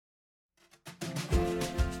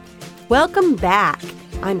Welcome back.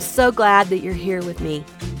 I'm so glad that you're here with me.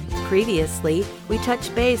 Previously, we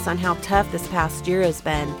touched base on how tough this past year has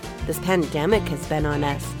been. This pandemic has been on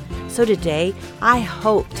us. So today, I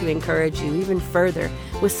hope to encourage you even further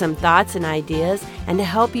with some thoughts and ideas and to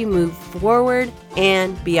help you move forward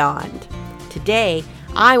and beyond. Today,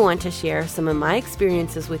 I want to share some of my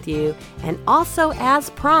experiences with you and also, as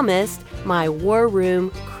promised, my War Room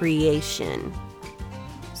creation.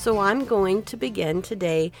 So I'm going to begin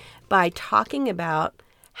today by talking about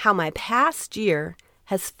how my past year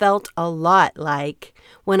has felt a lot like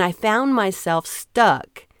when I found myself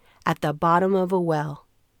stuck at the bottom of a well.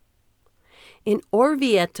 In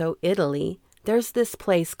Orvieto, Italy, there's this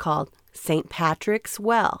place called St. Patrick's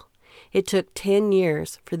Well. It took 10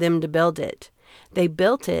 years for them to build it. They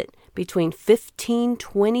built it between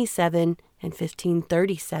 1527 and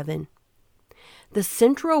 1537. The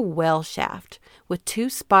central well shaft, with two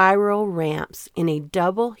spiral ramps in a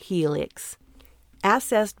double helix,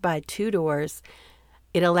 accessed by two doors,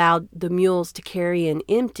 it allowed the mules to carry in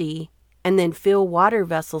empty and then fill water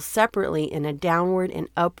vessels separately in a downward and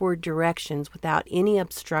upward directions without any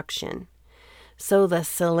obstruction. So the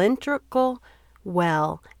cylindrical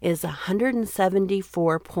well is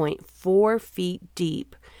 174.4 feet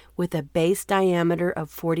deep with a base diameter of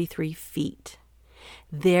 43 feet.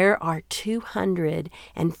 There are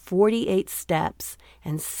 248 steps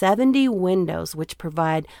and 70 windows which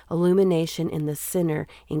provide illumination in the center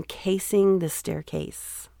encasing the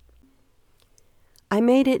staircase. I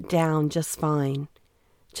made it down just fine,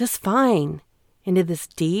 into this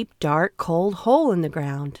deep, dark, cold hole in the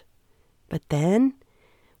ground. But then,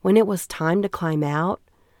 when it was time to climb out,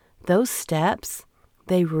 those steps,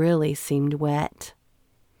 they really seemed wet.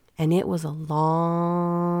 And it was a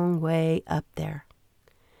long way up there.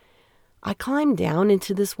 I climbed down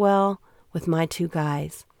into this well with my two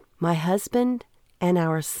guys, my husband and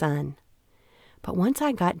our son. But once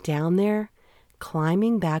I got down there,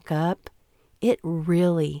 climbing back up, it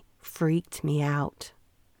really freaked me out.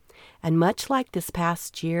 And much like this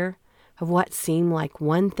past year, of what seemed like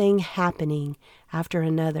one thing happening after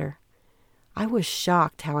another, I was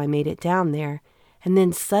shocked how I made it down there and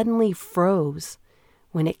then suddenly froze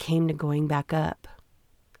when it came to going back up.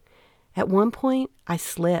 At one point, I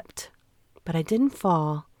slipped, but I didn't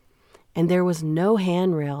fall, and there was no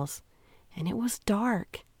handrails, and it was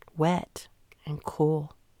dark, wet, and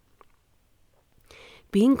cool.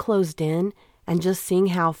 Being closed in and just seeing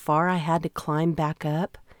how far I had to climb back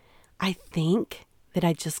up, I think that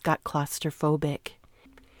I just got claustrophobic.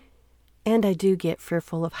 And I do get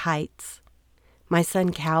fearful of heights. My son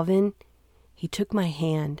Calvin, he took my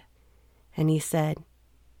hand and he said,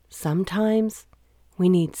 "Sometimes we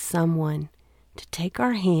need someone to take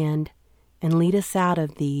our hand and lead us out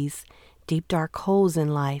of these deep, dark holes in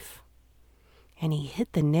life." And he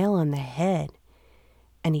hit the nail on the head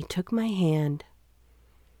and he took my hand.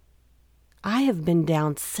 I have been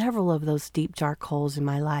down several of those deep, dark holes in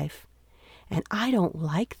my life, and I don't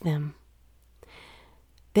like them.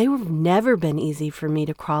 They've never been easy for me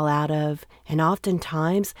to crawl out of, and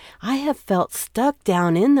oftentimes I have felt stuck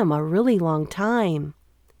down in them a really long time.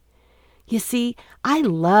 You see, I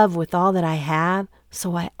love with all that I have,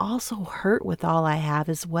 so I also hurt with all I have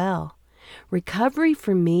as well. Recovery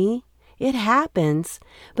for me, it happens,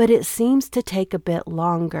 but it seems to take a bit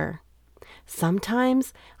longer.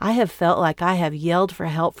 Sometimes I have felt like I have yelled for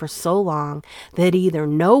help for so long that either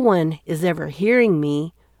no one is ever hearing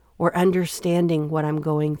me or understanding what I'm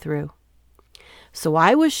going through. So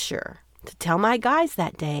I was sure to tell my guys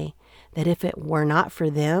that day that if it were not for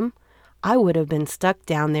them, I would have been stuck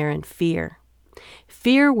down there in fear.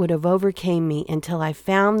 Fear would have overcame me until I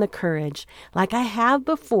found the courage, like I have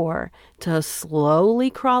before, to slowly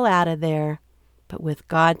crawl out of there, but with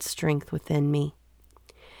God's strength within me.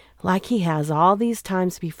 Like he has all these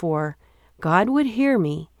times before, God would hear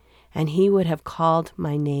me and he would have called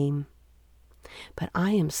my name. But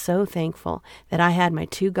I am so thankful that I had my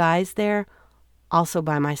two guys there also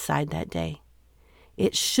by my side that day.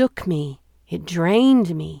 It shook me, it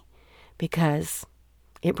drained me, because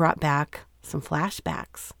it brought back some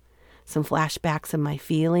flashbacks of my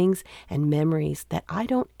feelings and memories that I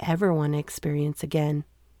don't ever want to experience again.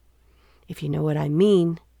 If you know what I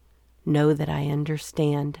mean, know that I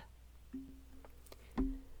understand.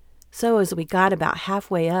 So as we got about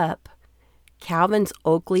halfway up, Calvin's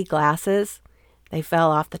Oakley glasses, they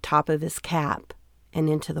fell off the top of his cap and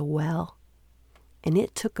into the well. And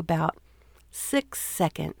it took about 6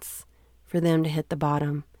 seconds for them to hit the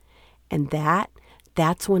bottom. And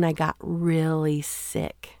that's when I got really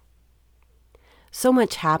sick. So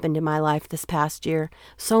much happened in my life this past year.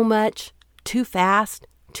 So much, too fast,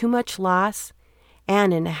 too much loss.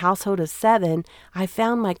 And in a household of 7, I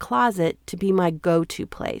found my closet to be my go-to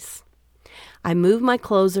place. I moved my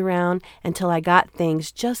clothes around until I got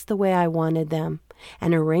things just the way I wanted them.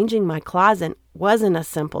 And arranging my closet wasn't a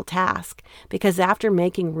simple task, because after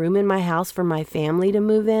making room in my house for my family to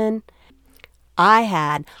move in, I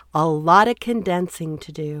had a lot of condensing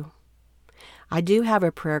to do. I do have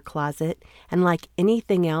a prayer closet, and like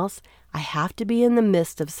anything else, I have to be in the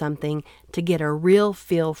midst of something to get a real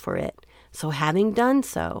feel for it. So having done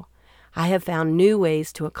so, I have found new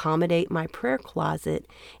ways to accommodate my prayer closet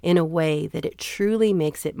in a way that it truly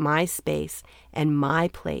makes it my space and my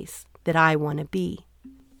place that I want to be.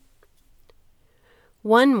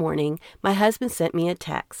 One morning, my husband sent me a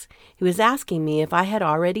text. He was asking me if I had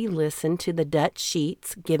already listened to the Dutch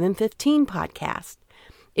Sheets Given 15 podcast.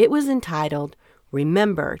 It was entitled,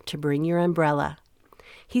 Remember to Bring Your Umbrella.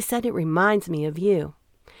 He said it reminds me of you.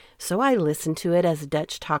 So I listened to it as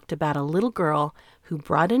Dutch talked about a little girl who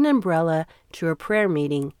brought an umbrella to a prayer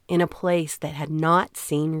meeting in a place that had not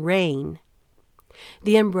seen rain.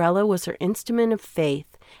 The umbrella was her instrument of faith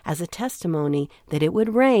as a testimony that it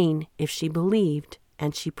would rain if she believed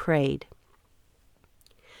and she prayed.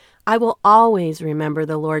 I will always remember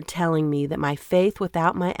the Lord telling me that my faith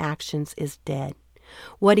without my actions is dead.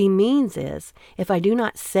 What he means is, if I do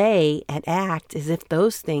not say and act as if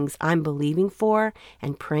those things I'm believing for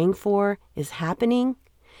and praying for is happening,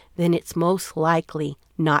 then it's most likely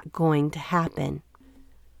not going to happen.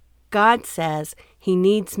 God says he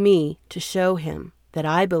needs me to show him that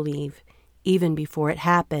I believe even before it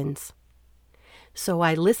happens. So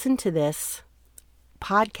I listened to this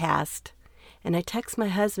podcast and I text my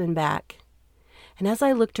husband back. And as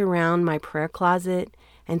I looked around my prayer closet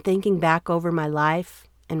and thinking back over my life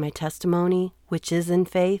and my testimony, which is in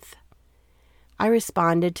faith, I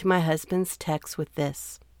responded to my husband's text with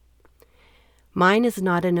this. Mine is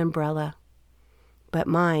not an umbrella, but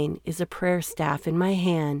mine is a prayer staff in my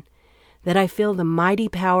hand that I feel the mighty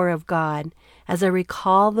power of God as I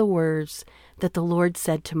recall the words that the Lord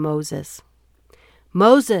said to Moses.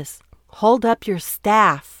 Moses, hold up your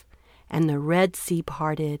staff, and the Red Sea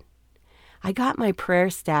parted. I got my prayer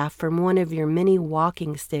staff from one of your many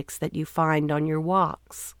walking sticks that you find on your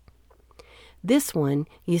walks. This one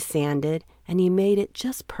you sanded, and you made it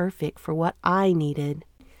just perfect for what I needed.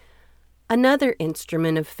 Another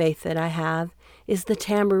instrument of faith that I have is the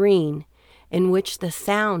tambourine, in which the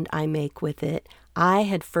sound I make with it, I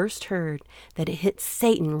had first heard that it hit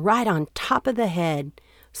Satan right on top of the head,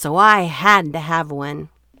 so I had to have one.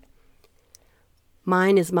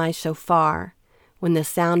 Mine is my shofar, when the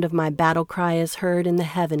sound of my battle cry is heard in the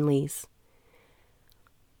heavenlies.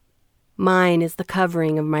 Mine is the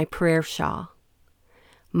covering of my prayer shawl.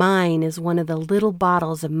 Mine is one of the little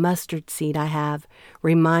bottles of mustard seed I have,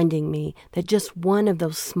 reminding me that just one of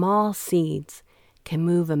those small seeds can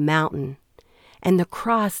move a mountain. And the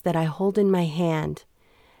cross that I hold in my hand,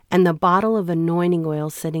 and the bottle of anointing oil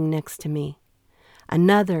sitting next to me.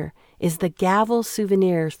 Another is the gavel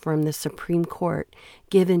souvenirs from the Supreme Court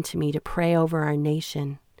given to me to pray over our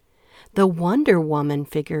nation. The Wonder Woman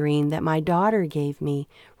figurine that my daughter gave me,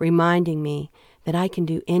 reminding me that I can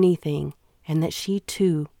do anything and that she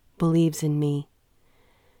too believes in me.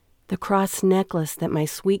 The cross necklace that my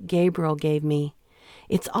sweet Gabriel gave me,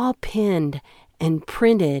 it's all pinned and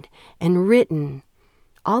printed and written.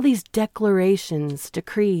 All these declarations,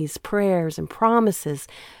 decrees, prayers, and promises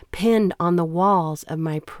pinned on the walls of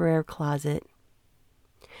my prayer closet.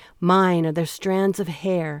 Mine are the strands of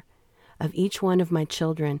hair of each one of my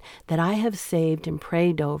children that I have saved and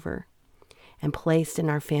prayed over and placed in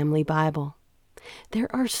our family Bible.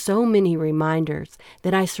 There are so many reminders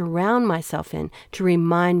that I surround myself in to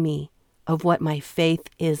remind me of what my faith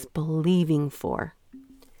is believing for.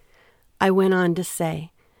 I went on to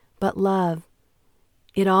say, but love,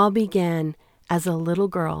 it all began as a little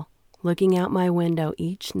girl looking out my window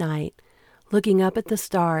each night, looking up at the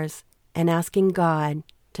stars and asking God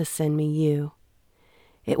to send me you.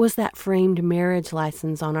 It was that framed marriage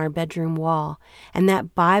license on our bedroom wall and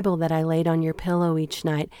that Bible that I laid on your pillow each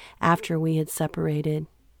night after we had separated.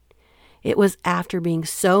 It was after being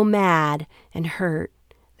so mad and hurt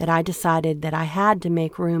that I decided that I had to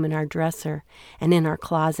make room in our dresser and in our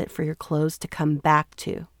closet for your clothes to come back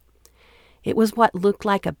to. It was what looked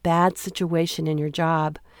like a bad situation in your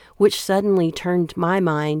job, which suddenly turned my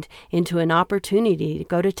mind into an opportunity to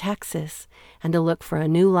go to Texas and to look for a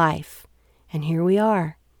new life. And here we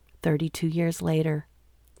are, 32 years later.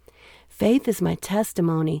 Faith is my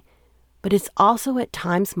testimony, but it's also at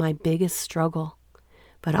times my biggest struggle.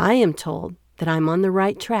 But I am told that I'm on the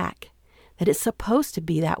right track, that it's supposed to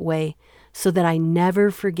be that way, so that I never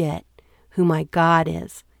forget who my God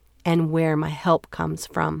is and where my help comes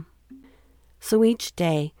from. So each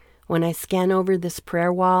day, when I scan over this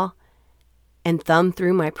prayer wall and thumb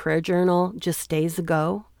through my prayer journal just days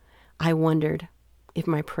ago, I wondered if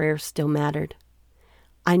my prayers still mattered.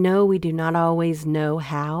 I know we do not always know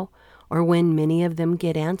how or when many of them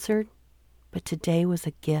get answered, but today was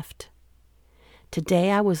a gift.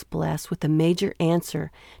 Today I was blessed with a major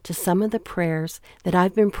answer to some of the prayers that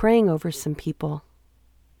I've been praying over some people.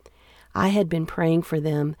 I had been praying for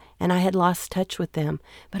them and I had lost touch with them,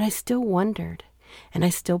 but I still wondered and I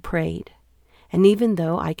still prayed. And even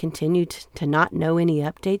though I continued to not know any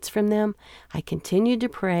updates from them, I continued to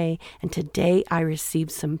pray, and today I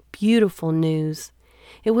received some beautiful news.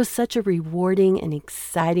 It was such a rewarding and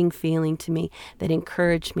exciting feeling to me that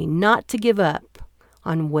encouraged me not to give up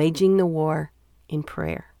on waging the war in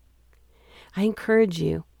prayer. I encourage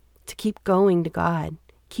you to keep going to God,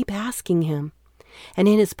 keep asking Him, and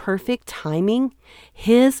in His perfect timing,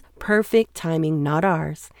 not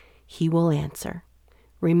ours, He will answer.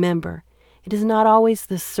 Remember, it is not always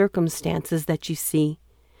the circumstances that you see.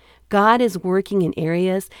 God is working in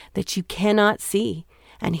areas that you cannot see,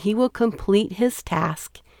 and He will complete His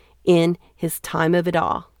task in His time of it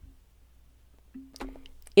all.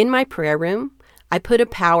 In my prayer room, I put a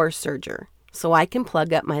power surger so I can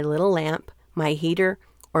plug up my little lamp, my heater,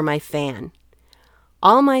 or my fan.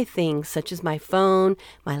 All my things, such as my phone,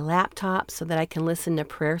 my laptop, so that I can listen to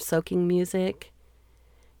prayer-soaking music,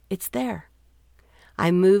 it's there. I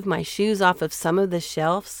moved my shoes off of some of the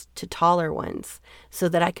shelves to taller ones so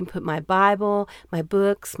that I can put my Bible, my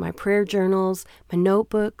books, my prayer journals, my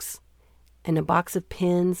notebooks, and a box of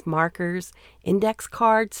pens, markers, index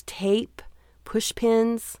cards, tape, push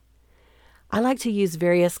pins. I like to use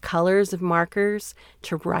various colors of markers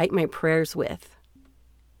to write my prayers with.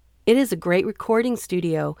 It is a great recording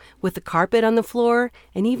studio with the carpet on the floor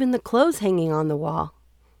and even the clothes hanging on the wall.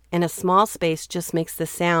 And a small space just makes the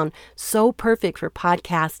sound so perfect for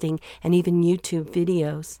podcasting and even YouTube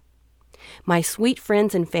videos. My sweet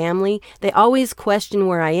friends and family, they always question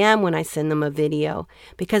where I am when I send them a video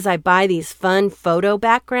because I buy these fun photo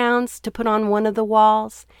backgrounds to put on one of the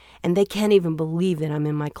walls, and they can't even believe that I'm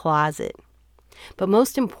in my closet. But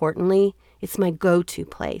most importantly, it's my go-to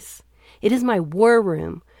place. It is my war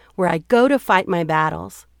room where I go to fight my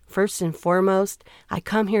battles. First and foremost, I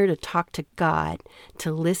come here to talk to God,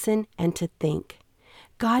 to listen and to think.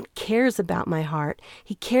 God cares about my heart.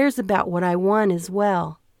 He cares about what I want as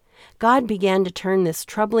well. God began to turn this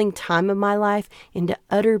troubling time of my life into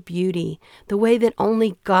utter beauty, the way that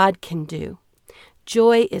only God can do.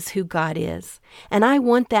 Joy is who God is, and I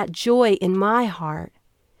want that joy in my heart.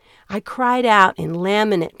 I cried out in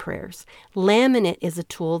laminate prayers. Laminate is a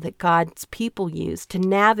tool that God's people use to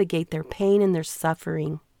navigate their pain and their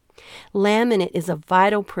suffering. Laminate is a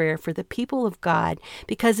vital prayer for the people of God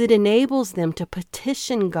because it enables them to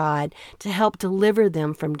petition God to help deliver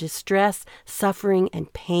them from distress, suffering,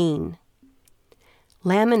 and pain.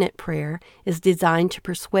 Laminate prayer is designed to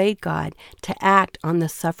persuade God to act on the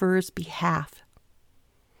sufferer's behalf.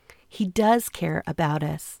 He does care about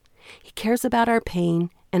us. He cares about our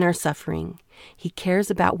pain and our suffering. He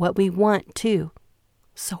cares about what we want too.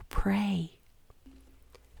 So pray.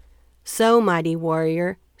 So, mighty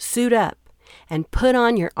warrior, suit up and put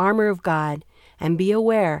on your armor of God, and be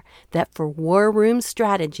aware that for war room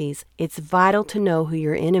strategies, it's vital to know who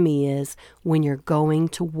your enemy is when you're going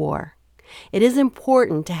to war. It is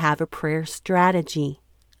important to have a prayer strategy,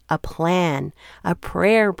 a plan, a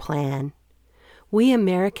prayer plan. We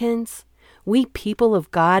Americans, we people of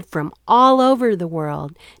God from all over the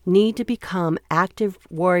world need to become active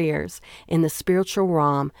warriors in the spiritual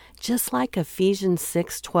realm, just like Ephesians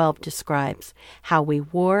 6:12 describes how we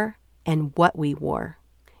war and what we war.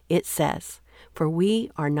 It says, "For we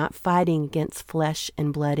are not fighting against flesh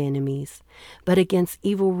and blood enemies, but against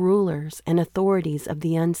evil rulers and authorities of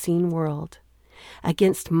the unseen world,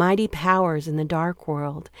 against mighty powers in the dark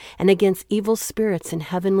world, and against evil spirits in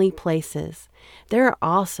heavenly places." There are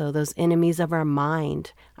also those enemies of our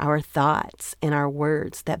mind, our thoughts, and our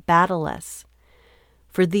words that battle us.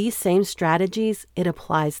 For these same strategies, it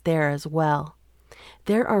applies there as well.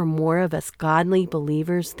 There are more of us godly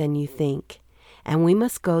believers than you think, and we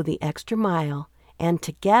must go the extra mile, and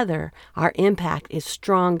together our impact is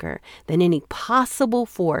stronger than any possible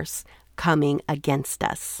force coming against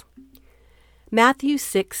us. Matthew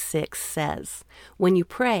 6:6 says, "When you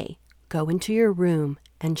pray, go into your room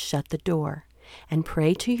and shut the door, and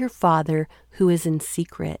pray to your Father who is in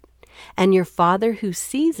secret, and your Father who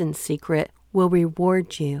sees in secret will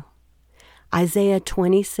reward you." Isaiah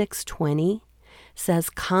 26:20 says,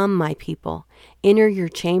 "Come, my people, enter your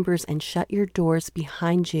chambers and shut your doors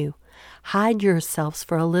behind you. Hide yourselves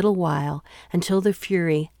for a little while until the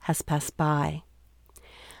fury has passed by.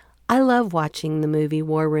 I love watching the movie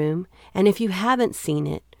War Room, and if you haven't seen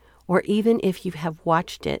it, or even if you have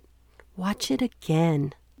watched it, watch it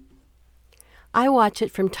again. I watch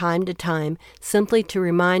it from time to time simply to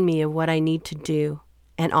remind me of what I need to do,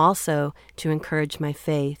 and also to encourage my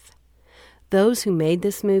faith. Those who made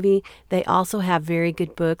this movie, they also have very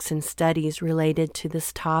good books and studies related to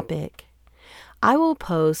this topic. I will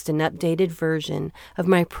post an updated version of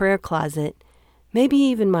my prayer closet, maybe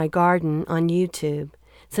even my garden, on YouTube,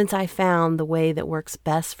 since I found the way that works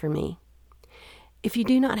best for me. If you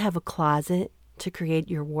do not have a closet to create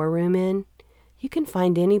your war room in, you can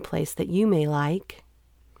find any place that you may like.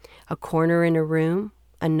 A corner in a room,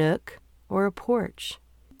 a nook, or a porch.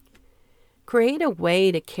 Create a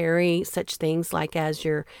way to carry such things like as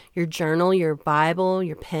your journal, your Bible,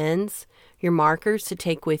 your pens, your markers to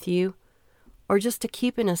take with you, or just to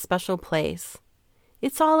keep in a special place.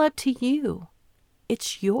 It's all up to you.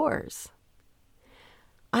 It's yours.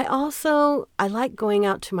 I like going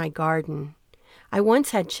out to my garden. I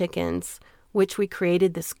once had chickens, which we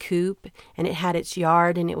created this coop, and it had its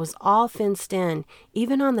yard, and it was all fenced in,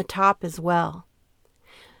 even on the top as well.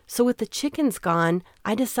 So with the chickens gone,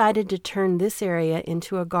 I decided to turn this area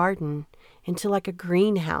into a garden, into like a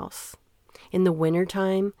greenhouse. In the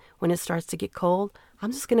wintertime, when it starts to get cold,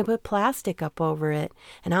 I'm just going to put plastic up over it,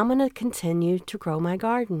 and I'm going to continue to grow my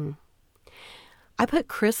garden. I put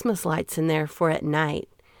Christmas lights in there for at night,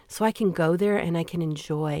 so I can go there and I can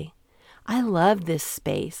enjoy. I love this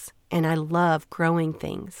space, and I love growing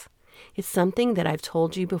things. It's something that I've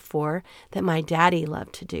told you before that my daddy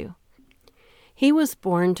loved to do. He was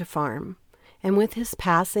born to farm, and with his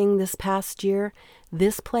passing this past year,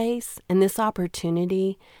 this place and this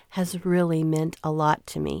opportunity has really meant a lot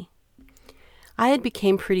to me. I had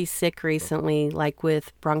became pretty sick recently, like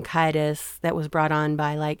with bronchitis that was brought on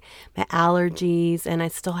by like my allergies, and I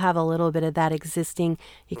still have a little bit of that existing.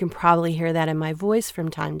 You can probably hear that in my voice from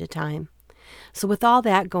time to time. So with all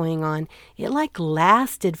that going on, it like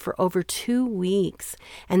lasted for over 2 weeks,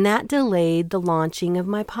 and that delayed the launching of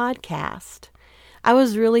my podcast. I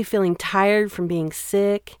was really feeling tired from being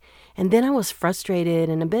sick, and then I was frustrated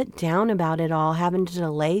and a bit down about it all, having to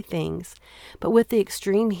delay things. But with the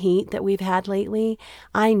extreme heat that we've had lately,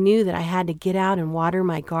 I knew that I had to get out and water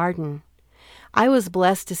my garden. I was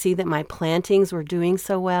blessed to see that my plantings were doing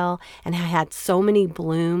so well, and I had so many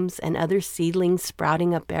blooms and other seedlings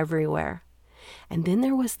sprouting up everywhere. And then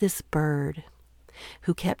there was this bird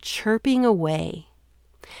who kept chirping away.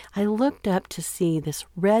 I looked up to see this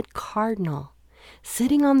red cardinal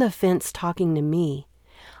sitting on the fence talking to me.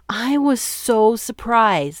 I was so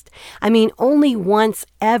surprised. I mean, only once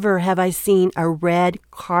ever have I seen a red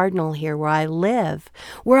cardinal here where I live,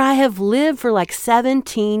 where I have lived for like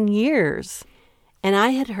 17 years. And I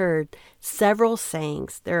had heard several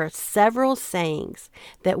sayings. There are several sayings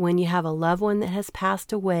that when you have a loved one that has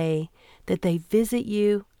passed away, that they visit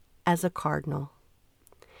you as a cardinal.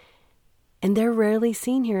 And they're rarely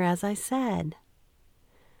seen here, as I said.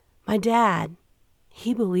 My dad,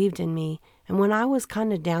 he believed in me, and when I was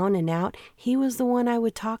kind of down and out, he was the one I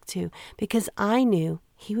would talk to because I knew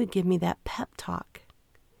he would give me that pep talk.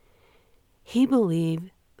 He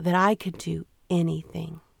believed that I could do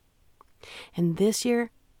anything. And this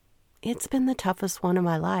year, it's been the toughest one of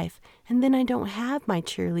my life, and then I don't have my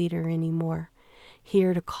cheerleader anymore,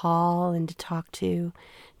 here to call and to talk to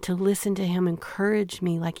listen to him encourage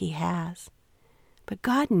me like he has. But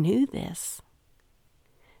God knew this.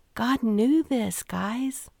 God knew this,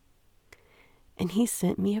 guys. And he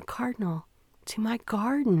sent me a cardinal to my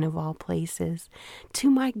garden of all places. To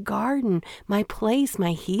my garden, my place,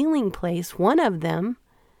 my healing place, one of them.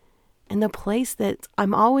 And the place that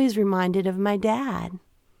I'm always reminded of my dad.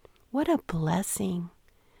 What a blessing.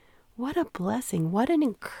 What a blessing. What an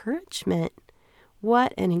encouragement.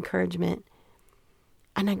 What an encouragement.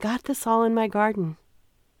 And I got this all in my garden.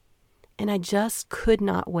 And I just could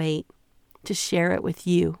not wait to share it with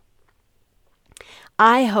you.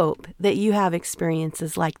 I hope that you have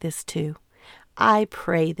experiences like this too. I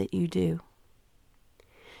pray that you do.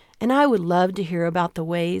 And I would love to hear about the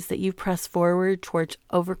ways that you press forward towards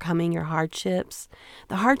overcoming your hardships.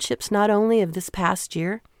 The hardships not only of this past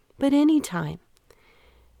year, but any time.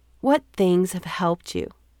 What things have helped you?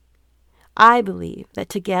 I believe that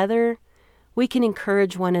together we can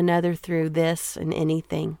encourage one another through this and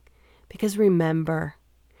anything. Because remember,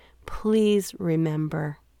 please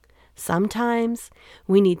remember, sometimes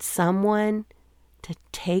we need someone to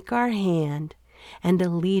take our hand and to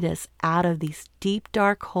lead us out of these deep,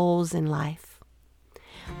 dark holes in life.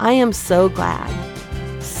 I am so glad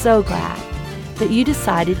that you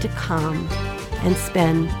decided to come and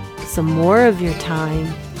spend some more of your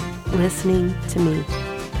time listening to me.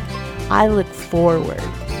 I look forward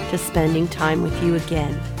to spending time with you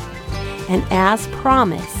again. And as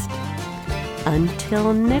promised,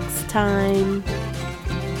 until next time.